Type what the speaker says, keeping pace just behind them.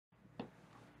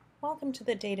Welcome to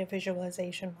the Data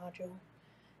Visualization module.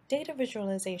 Data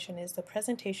visualization is the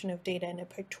presentation of data in a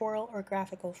pictorial or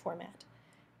graphical format.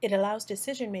 It allows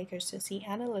decision makers to see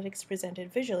analytics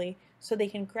presented visually so they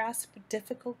can grasp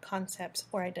difficult concepts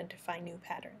or identify new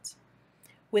patterns.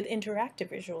 With interactive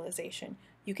visualization,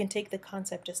 you can take the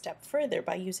concept a step further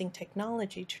by using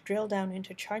technology to drill down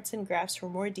into charts and graphs for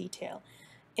more detail,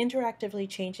 interactively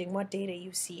changing what data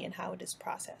you see and how it is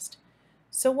processed.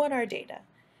 So what are data?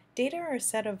 Data are a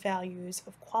set of values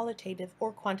of qualitative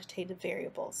or quantitative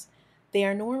variables. They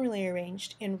are normally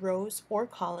arranged in rows or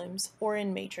columns or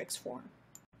in matrix form.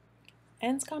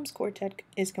 Anscombe's quartet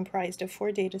is comprised of 4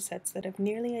 datasets that have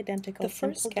nearly identical The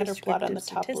first simple scatter plot on the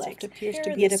top statistics. left appears Here to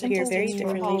are be the a simple very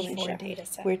different relationship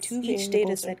datasets. where two Each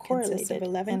variables dataset are correlated of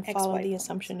 11 and follow XY the points.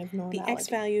 assumption of The normality. X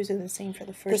values are the same for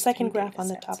the first The second three graph on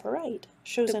the datasets. top right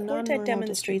shows The a quartet non-normal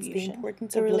demonstrates the distribution.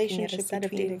 importance The of looking at a relationship set of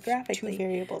between data graphically two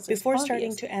variables before is starting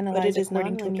obvious, to but analyze it is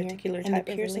according to a nonlinear, particular and the type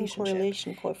of Pearson relationship.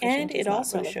 correlation coefficient And is it not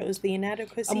also relevant. shows the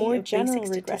inadequacy A more of general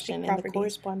basic regression statistic and the properties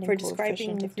corresponding for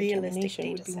coefficient describing of realistic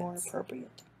determination would be more datasets. appropriate.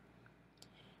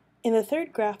 In the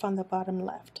third graph on the bottom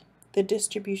left, the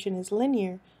distribution is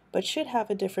linear, but should have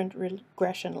a different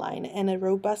regression line, and a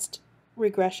robust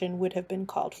regression would have been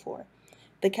called for.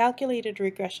 The calculated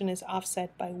regression is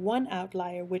offset by one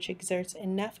outlier which exerts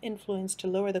enough influence to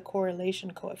lower the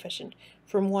correlation coefficient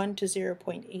from 1 to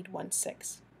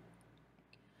 0.816.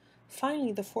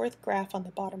 Finally, the fourth graph on the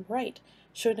bottom right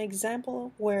showed an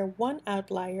example where one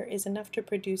outlier is enough to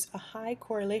produce a high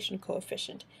correlation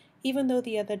coefficient, even though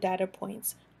the other data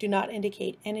points do not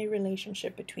indicate any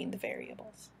relationship between the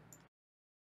variables.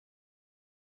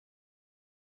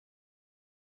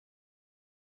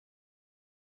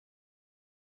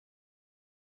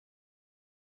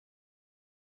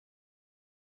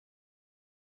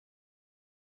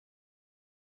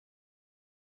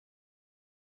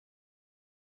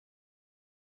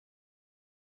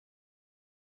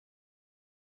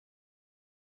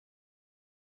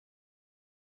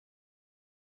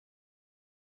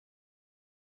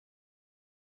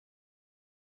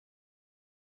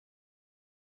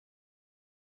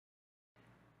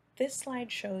 This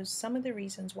slide shows some of the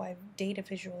reasons why data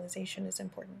visualization is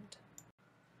important.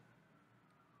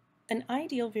 An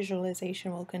ideal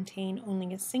visualization will contain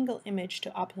only a single image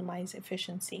to optimize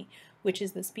efficiency, which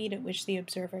is the speed at which the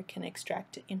observer can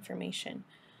extract information.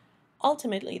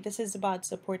 Ultimately, this is about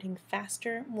supporting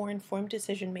faster, more informed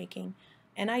decision-making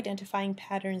and identifying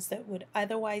patterns that would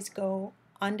otherwise go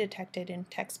undetected in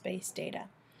text-based data.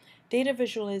 Data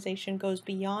visualization goes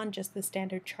beyond just the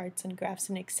standard charts and graphs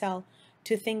in Excel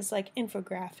to things like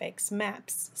infographics,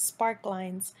 maps,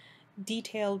 sparklines,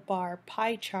 detailed bar,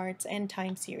 pie charts, and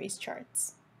time series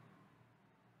charts.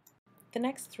 The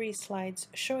next 3 slides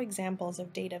show examples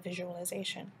of data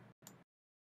visualization.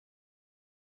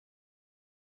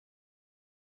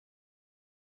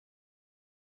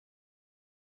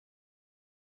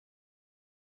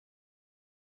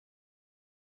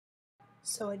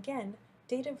 So again,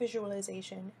 data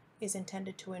visualization is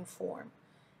intended to inform.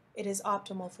 It is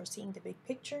optimal for seeing the big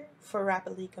picture, for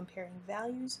rapidly comparing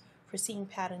values, for seeing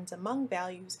patterns among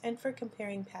values, and for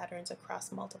comparing patterns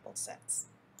across multiple sets.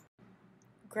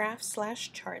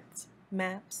 Graphs/charts,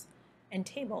 maps, and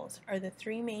tables are the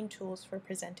 3 main tools for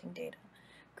presenting data.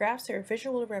 Graphs are a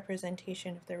visual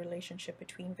representation of the relationship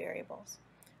between variables.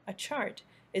 A chart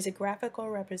is a graphical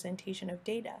representation of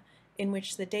data in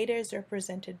which the data is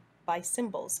represented by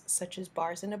symbols such as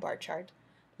bars in a bar chart,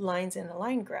 lines in a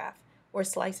line graph, or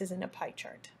slices in a pie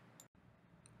chart.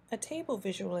 A table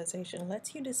visualization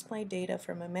lets you display data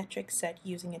from a metric set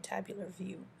using a tabular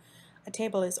view. A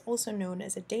table is also known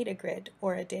as a data grid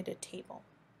or a data table.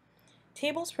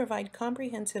 Tables provide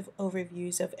comprehensive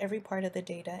overviews of every part of the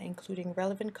data, including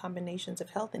relevant combinations of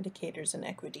health indicators and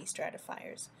equity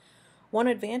stratifiers. One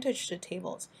advantage to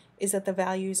tables is that the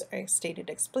values are stated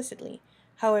explicitly.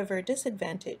 However, a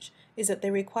disadvantage is that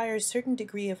they require a certain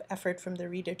degree of effort from the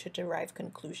reader to derive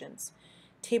conclusions.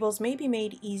 Tables may be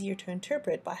made easier to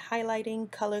interpret by highlighting,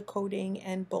 color coding,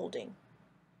 and bolding.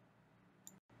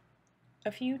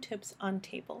 A few tips on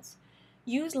tables.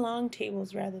 Use long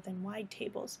tables rather than wide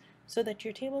tables so that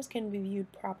your tables can be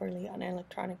viewed properly on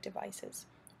electronic devices.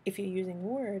 If you're using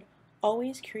Word,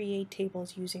 always create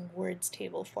tables using Word's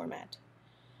table format.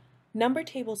 Number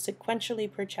tables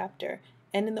sequentially per chapter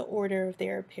and in the order of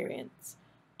their appearance.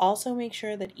 Also make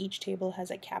sure that each table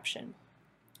has a caption.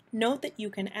 Note that you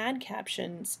can add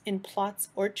captions in plots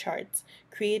or charts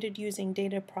created using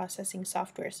data processing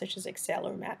software such as Excel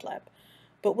or MATLAB.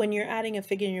 But when you're adding a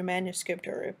figure in your manuscript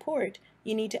or report,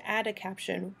 you need to add a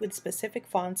caption with specific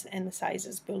fonts and the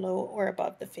sizes below or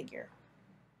above the figure.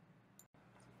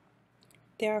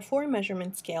 There are four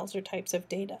measurement scales or types of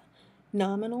data: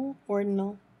 nominal,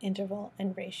 ordinal, interval,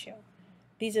 and ratio.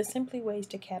 These are simply ways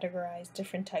to categorize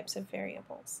different types of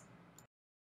variables.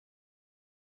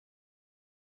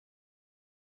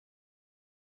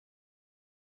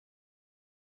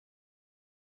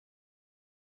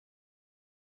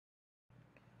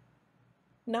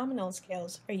 Nominal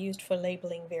scales are used for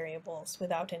labeling variables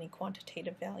without any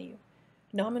quantitative value.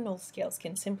 Nominal scales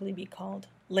can simply be called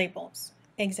labels.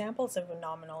 Examples of a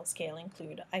nominal scale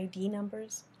include ID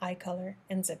numbers, eye color,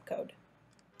 and zip code.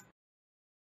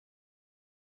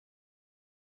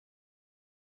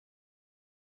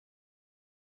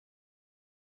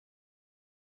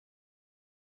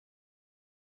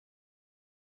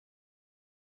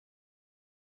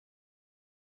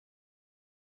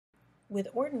 With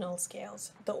ordinal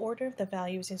scales, the order of the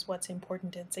values is what's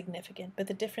important and significant, but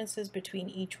the differences between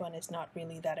each one is not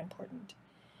really that important.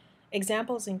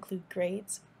 Examples include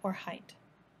grades or height.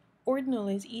 Ordinal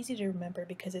is easy to remember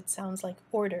because it sounds like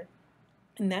order,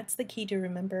 and that's the key to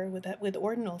remember with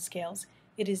ordinal scales.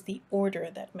 It is the order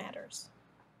that matters.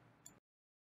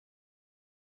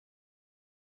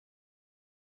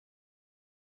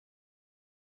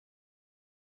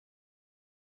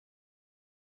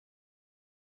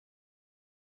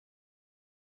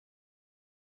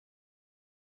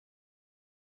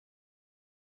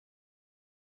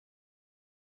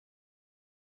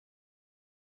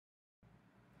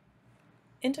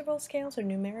 Interval scales are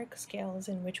numeric scales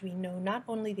in which we know not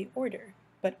only the order,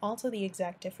 but also the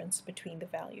exact difference between the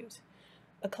values.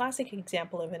 A classic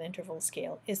example of an interval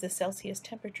scale is the Celsius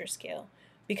temperature scale,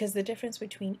 because the difference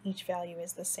between each value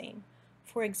is the same.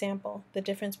 For example, the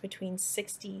difference between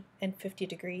 60 and 50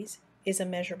 degrees is a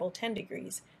measurable 10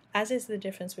 degrees, as is the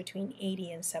difference between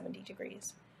 80 and 70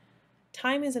 degrees.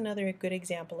 Time is another good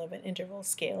example of an interval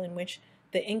scale in which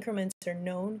the increments are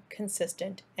known,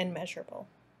 consistent, and measurable.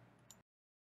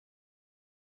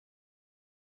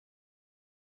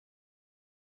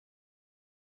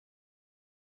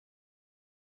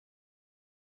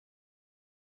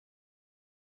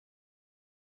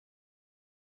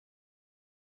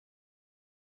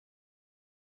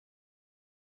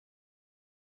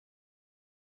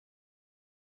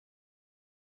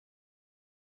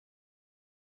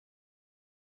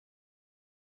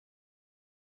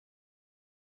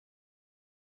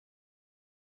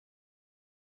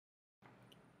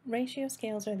 Ratio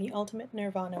scales are the ultimate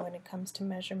nirvana when it comes to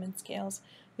measurement scales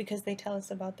because they tell us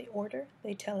about the order,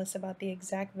 they tell us about the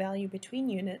exact value between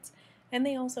units, and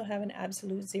they also have an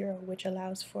absolute zero, which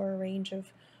allows for a range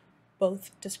of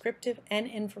both descriptive and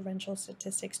inferential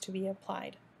statistics to be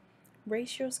applied.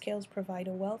 Ratio scales provide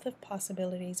a wealth of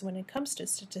possibilities when it comes to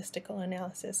statistical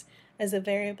analysis, as the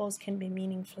variables can be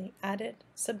meaningfully added,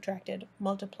 subtracted,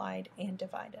 multiplied, and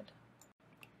divided.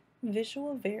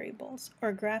 Visual variables,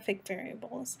 or graphic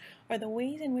variables, are the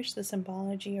ways in which the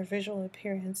symbology or visual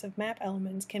appearance of map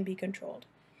elements can be controlled.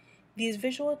 These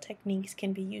visual techniques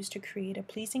can be used to create a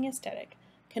pleasing aesthetic,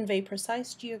 convey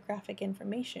precise geographic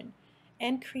information,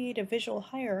 and create a visual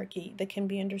hierarchy that can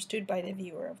be understood by the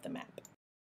viewer of the map.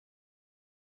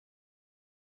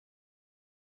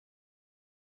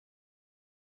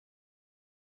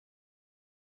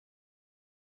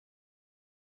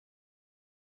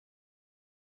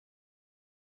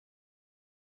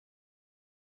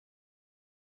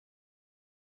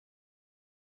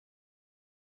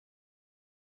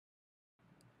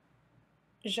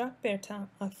 Jacques Bertin,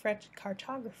 a French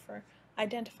cartographer,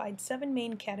 identified 7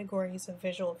 main categories of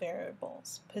visual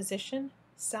variables: position,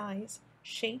 size,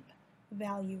 shape,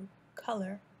 value,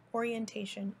 color,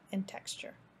 orientation, and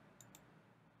texture.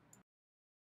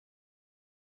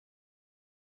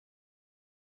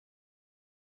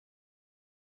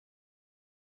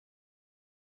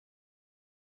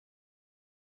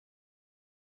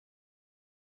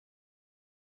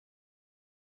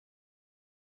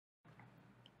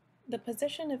 The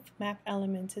position of map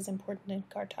elements is important in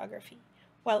cartography.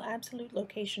 While absolute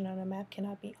location on a map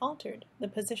cannot be altered, the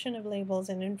position of labels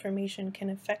and information can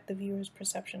affect the viewer's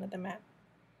perception of the map.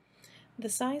 The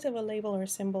size of a label or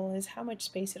symbol is how much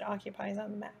space it occupies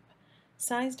on the map.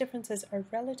 Size differences are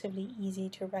relatively easy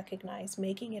to recognize,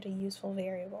 making it a useful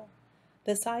variable.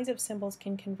 The size of symbols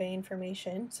can convey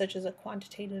information, such as a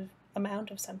quantitative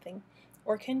amount of something,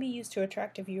 or can be used to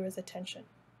attract a viewer's attention.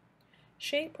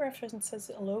 Shape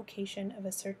references a location of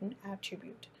a certain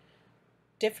attribute.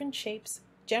 Different shapes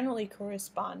generally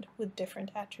correspond with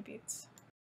different attributes.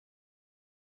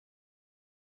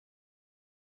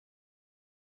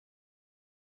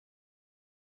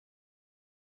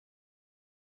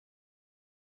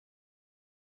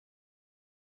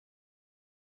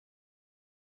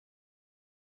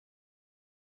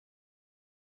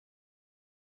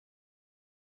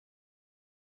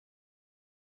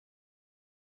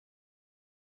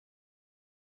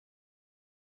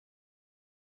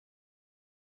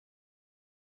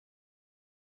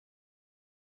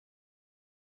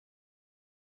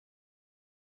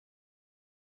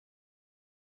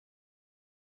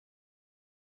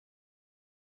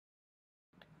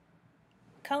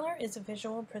 Color is a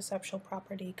visual perceptual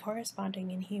property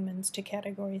corresponding in humans to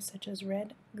categories such as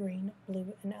red, green,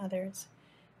 blue, and others.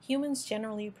 Humans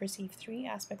generally perceive three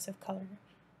aspects of color: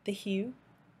 the hue,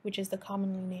 which is the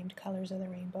commonly named colors of the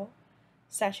rainbow;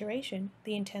 saturation,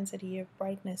 the intensity or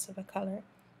brightness of a color;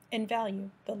 and value,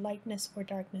 the lightness or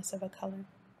darkness of a color.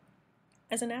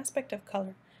 As an aspect of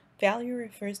color, value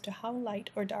refers to how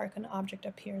light or dark an object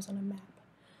appears on a map.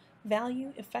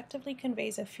 Value effectively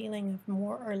conveys a feeling of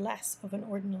more or less of an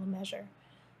ordinal measure.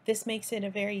 This makes it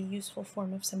a very useful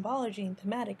form of symbology in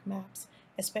thematic maps,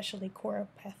 especially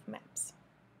choropath maps.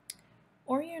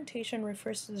 Orientation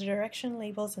refers to the direction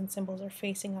labels and symbols are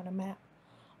facing on a map.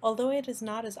 Although it is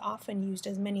not as often used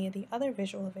as many of the other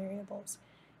visual variables,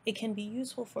 it can be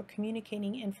useful for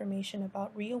communicating information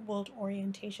about real-world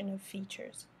orientation of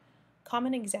features.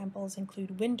 Common examples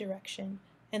include wind direction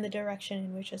and the direction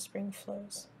in which a spring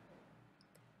flows.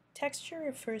 Texture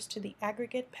refers to the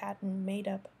aggregate pattern made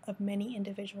up of many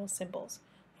individual symbols.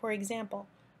 For example,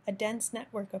 a dense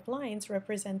network of lines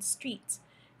represents streets,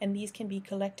 and these can be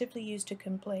collectively used to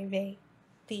convey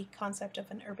the concept of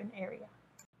an urban area.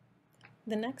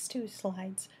 The next two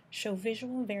slides show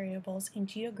visual variables in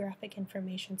geographic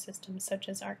information systems such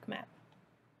as ArcMap.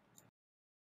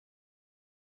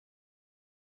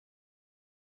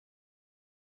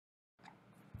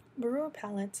 Brewer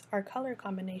palettes are color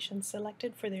combinations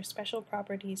selected for their special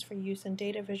properties for use in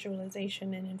data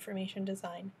visualization and information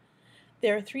design.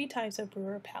 There are three types of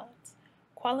Brewer palettes.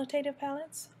 Qualitative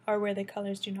palettes are where the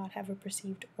colors do not have a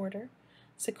perceived order.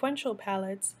 Sequential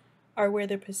palettes are where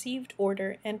the perceived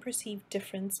order and perceived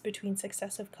difference between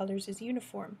successive colors is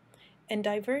uniform. And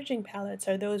diverging palettes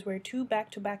are those where two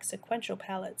back-to-back sequential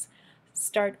palettes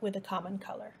start with a common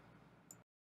color.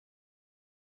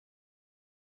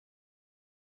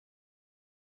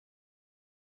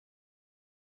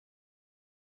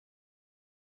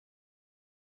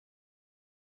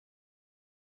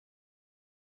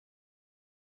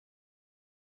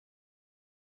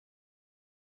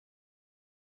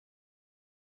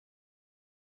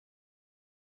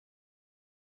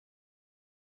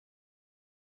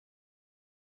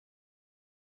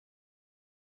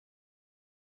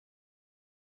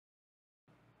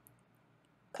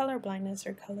 Color blindness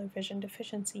or color vision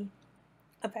deficiency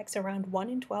affects around 1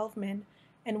 in 12 men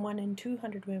and 1 in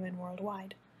 200 women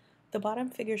worldwide. The bottom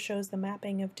figure shows the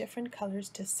mapping of different colors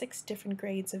to 6 different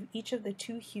grades of each of the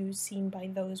 2 hues seen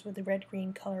by those with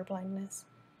red-green color blindness.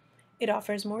 It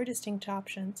offers more distinct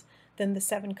options than the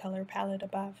 7-color palette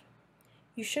above.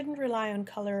 You shouldn't rely on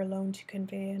color alone to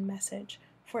convey a message.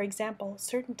 For example,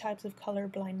 certain types of color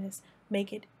blindness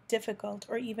make it difficult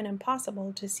or even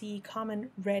impossible to see common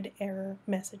red error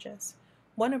messages.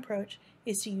 One approach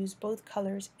is to use both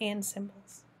colors and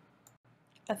symbols.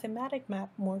 A thematic map,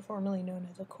 more formally known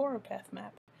as a choropath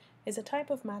map, is a type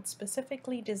of map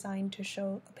specifically designed to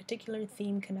show a particular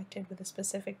theme connected with a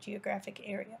specific geographic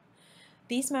area.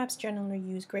 These maps generally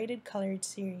use graded colored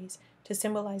series to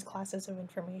symbolize classes of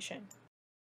information.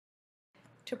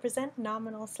 To present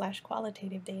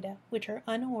nominal/qualitative data, which are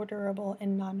unorderable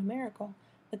and non-numerical,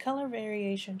 the color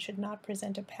variation should not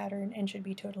present a pattern and should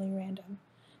be totally random.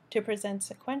 To present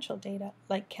sequential data,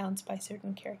 like counts by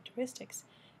certain characteristics,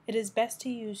 it is best to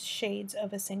use shades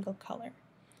of a single color.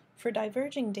 For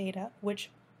diverging data, which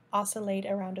oscillate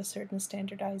around a certain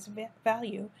standardized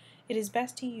value, it is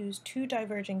best to use 2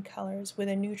 diverging colors with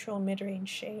a neutral mid-range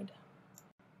shade.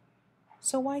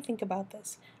 So why think about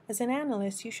this? As an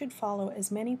analyst, you should follow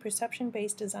as many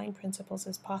perception-based design principles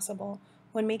as possible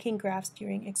when making graphs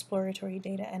during exploratory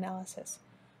data analysis.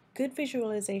 Good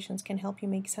visualizations can help you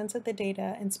make sense of the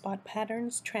data and spot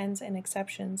patterns, trends, and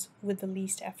exceptions with the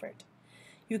least effort.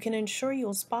 You can ensure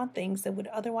you'll spot things that would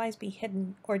otherwise be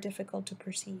hidden or difficult to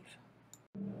perceive.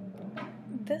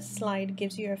 This slide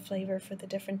gives you a flavor for the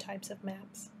different types of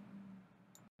maps.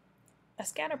 A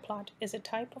scatter plot is a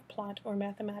type of plot or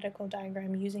mathematical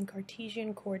diagram using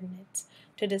Cartesian coordinates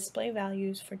to display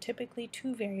values for typically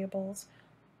 2 variables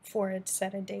for a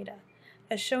set of data.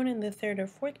 As shown in the 3rd or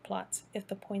 4th plots, if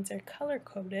the points are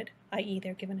color-coded, i.e.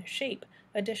 they're given a shape,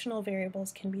 additional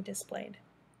variables can be displayed.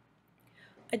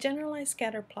 A generalized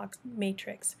scatter plot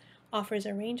matrix offers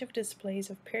a range of displays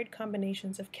of paired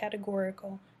combinations of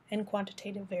categorical and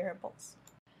quantitative variables.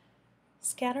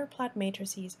 Scatter plot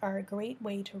matrices are a great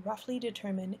way to roughly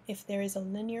determine if there is a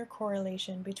linear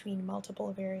correlation between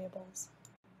multiple variables.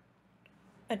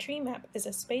 A tree map is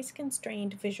a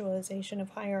space-constrained visualization of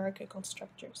hierarchical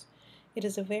structures. It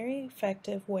is a very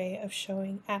effective way of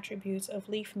showing attributes of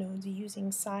leaf nodes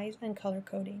using size and color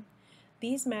coding.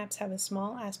 These maps have a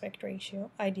small aspect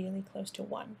ratio, ideally close to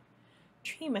 1.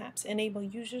 Tree maps enable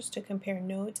users to compare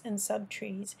nodes and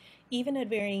subtrees even at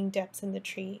varying depths in the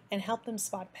tree and help them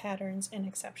spot patterns and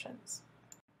exceptions.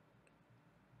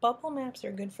 Bubble maps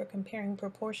are good for comparing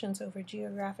proportions over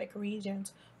geographic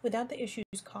regions without the issues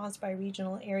caused by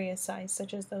regional area size,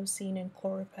 such as those seen in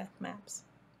choropleth maps.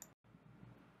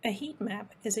 A heat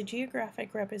map is a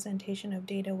geographic representation of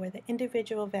data where the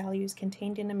individual values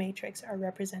contained in a matrix are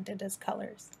represented as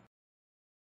colors.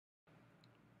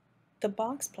 The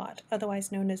box plot,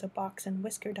 otherwise known as a box and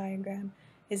whisker diagram,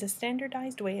 is a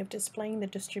standardized way of displaying the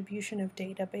distribution of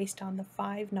data based on the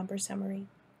 5-number summary: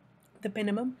 the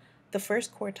minimum, the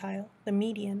first quartile, the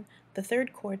median, the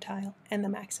third quartile, and the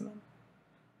maximum.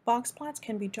 Box plots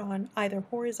can be drawn either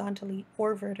horizontally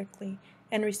or vertically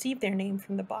and receive their name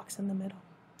from the box in the middle.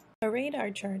 A radar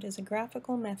chart is a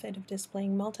graphical method of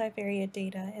displaying multivariate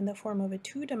data in the form of a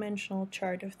two-dimensional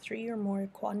chart of 3 or more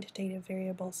quantitative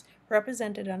variables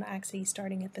represented on axes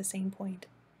starting at the same point.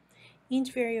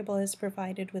 Each variable is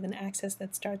provided with an axis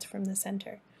that starts from the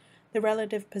center. The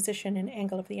relative position and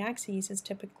angle of the axes is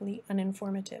typically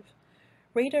uninformative.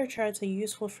 Radar charts are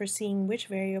useful for seeing which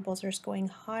variables are going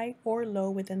high or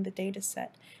low within the dataset,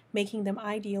 making them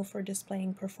ideal for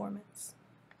displaying performance.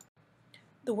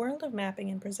 The world of mapping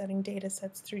and presenting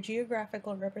datasets through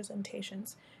geographical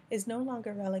representations is no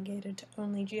longer relegated to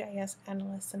only GIS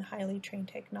analysts and highly trained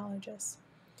technologists.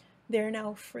 There are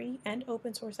now free and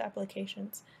open source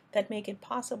applications that make it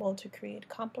possible to create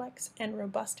complex and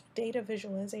robust data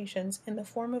visualizations in the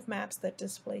form of maps that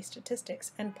display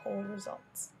statistics and poll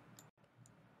results.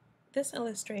 This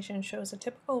illustration shows a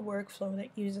typical workflow that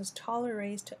uses tall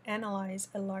arrays to analyze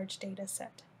a large data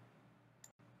set.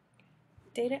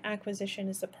 Data acquisition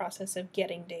is the process of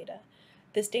getting data.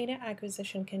 This data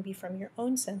acquisition can be from your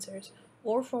own sensors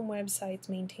or from websites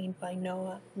maintained by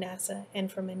NOAA, NASA, and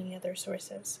from many other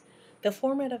sources. The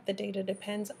format of the data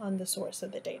depends on the source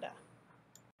of the data.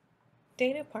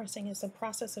 Data parsing is the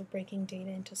process of breaking data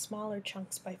into smaller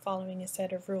chunks by following a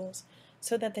set of rules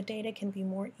so that the data can be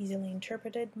more easily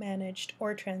interpreted, managed,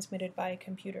 or transmitted by a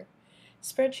computer.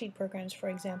 Spreadsheet programs, for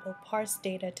example, parse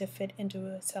data to fit into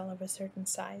a cell of a certain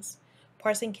size.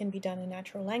 Parsing can be done in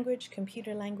natural language,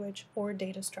 computer language, or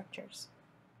data structures.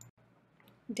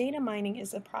 Data mining is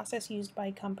the process used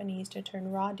by companies to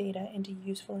turn raw data into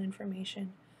useful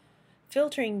information.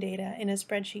 Filtering data in a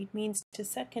spreadsheet means to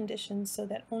set conditions so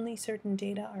that only certain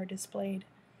data are displayed.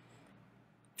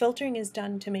 Filtering is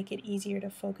done to make it easier to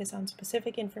focus on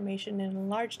specific information in a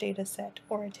large data set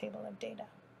or a table of data.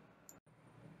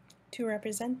 To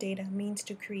represent data means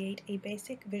to create a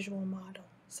basic visual model,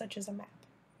 such as a map.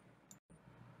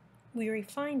 We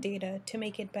refine data to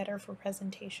make it better for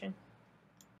presentation.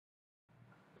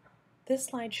 This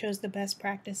slide shows the best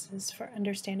practices for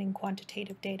understanding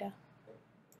quantitative data.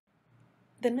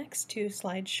 The next 2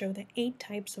 slides show the 8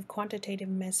 types of quantitative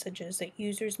messages that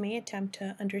users may attempt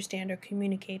to understand or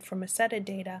communicate from a set of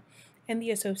data and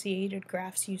the associated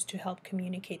graphs used to help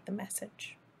communicate the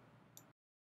message.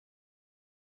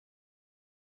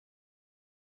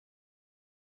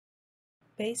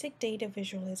 Basic data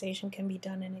visualization can be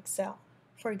done in Excel.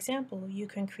 For example, you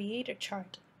can create a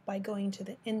chart by going to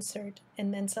the Insert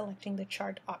and then selecting the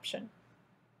Chart option.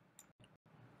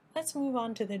 Let's move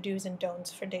on to the do's and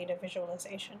don'ts for data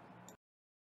visualization.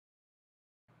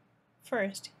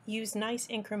 First, use nice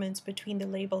increments between the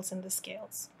labels and the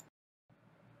scales.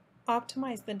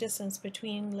 Optimize the distance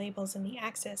between labels and the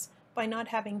axis by not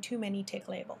having too many tick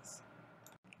labels.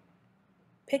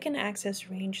 Pick an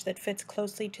axis range that fits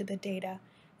closely to the data.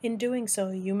 In doing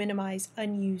so, you minimize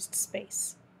unused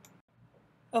space.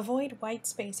 Avoid white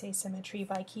space asymmetry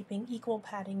by keeping equal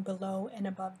padding below and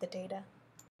above the data.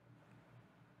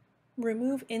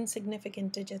 Remove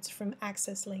insignificant digits from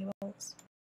axis labels.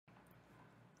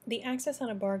 The axis on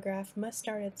a bar graph must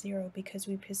start at 0 because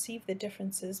we perceive the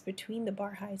differences between the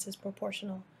bar heights as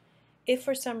proportional. If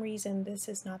for some reason this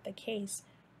is not the case,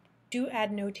 do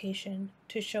add notation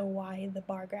to show why the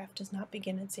bar graph does not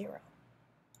begin at 0.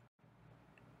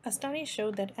 A study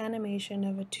showed that animation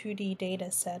of a 2D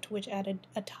data set, which added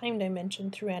a time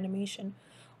dimension through animation,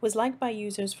 was liked by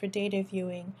users for data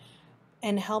viewing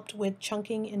and helped with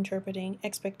chunking, interpreting,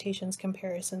 expectations,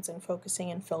 comparisons, and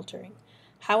focusing and filtering.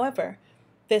 However,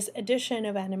 this addition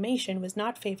of animation was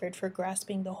not favored for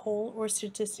grasping the whole or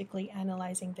statistically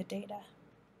analyzing the data.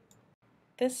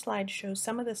 This slide shows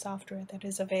some of the software that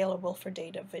is available for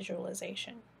data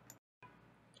visualization.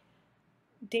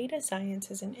 Data science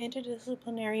is an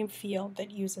interdisciplinary field that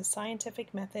uses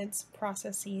scientific methods,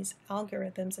 processes,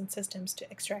 algorithms, and systems to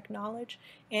extract knowledge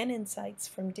and insights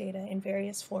from data in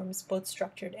various forms, both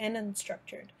structured and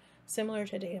unstructured, similar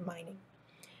to data mining.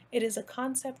 It is a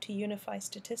concept to unify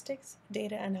statistics,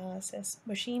 data analysis,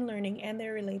 machine learning, and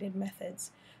their related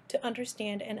methods to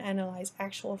understand and analyze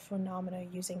actual phenomena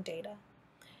using data.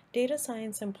 Data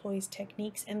science employs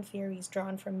techniques and theories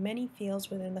drawn from many fields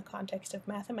within the context of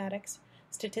mathematics,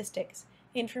 statistics,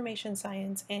 information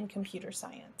science, and computer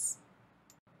science.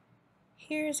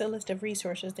 Here's a list of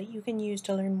resources that you can use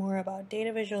to learn more about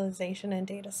data visualization and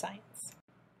data science.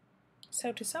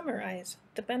 So to summarize,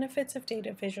 the benefits of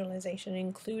data visualization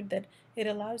include that it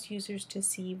allows users to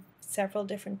see several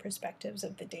different perspectives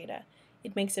of the data.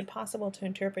 It makes it possible to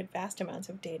interpret vast amounts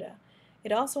of data.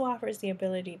 It also offers the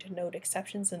ability to note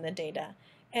exceptions in the data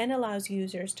and allows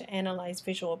users to analyze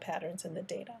visual patterns in the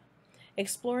data.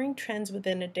 Exploring trends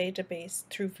within a database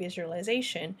through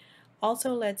visualization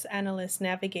also lets analysts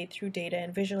navigate through data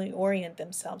and visually orient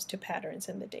themselves to patterns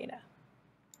in the data.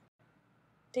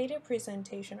 Data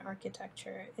presentation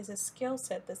architecture is a skill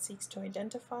set that seeks to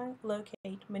identify,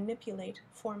 locate, manipulate,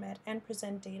 format, and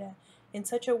present data in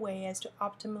such a way as to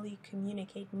optimally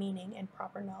communicate meaning and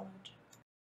proper knowledge.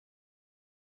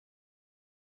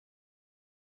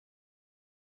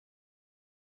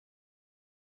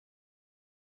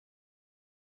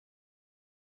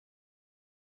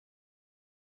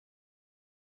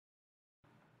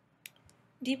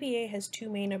 DBA has two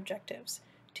main objectives: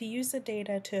 to use the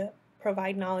data to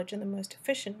provide knowledge in the most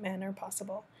efficient manner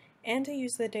possible, and to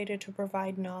use the data to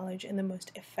provide knowledge in the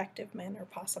most effective manner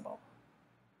possible.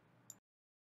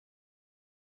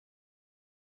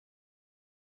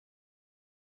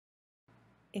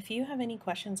 If you have any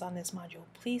questions on this module,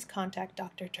 please contact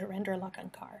Dr. Tarendra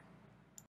Lakankar.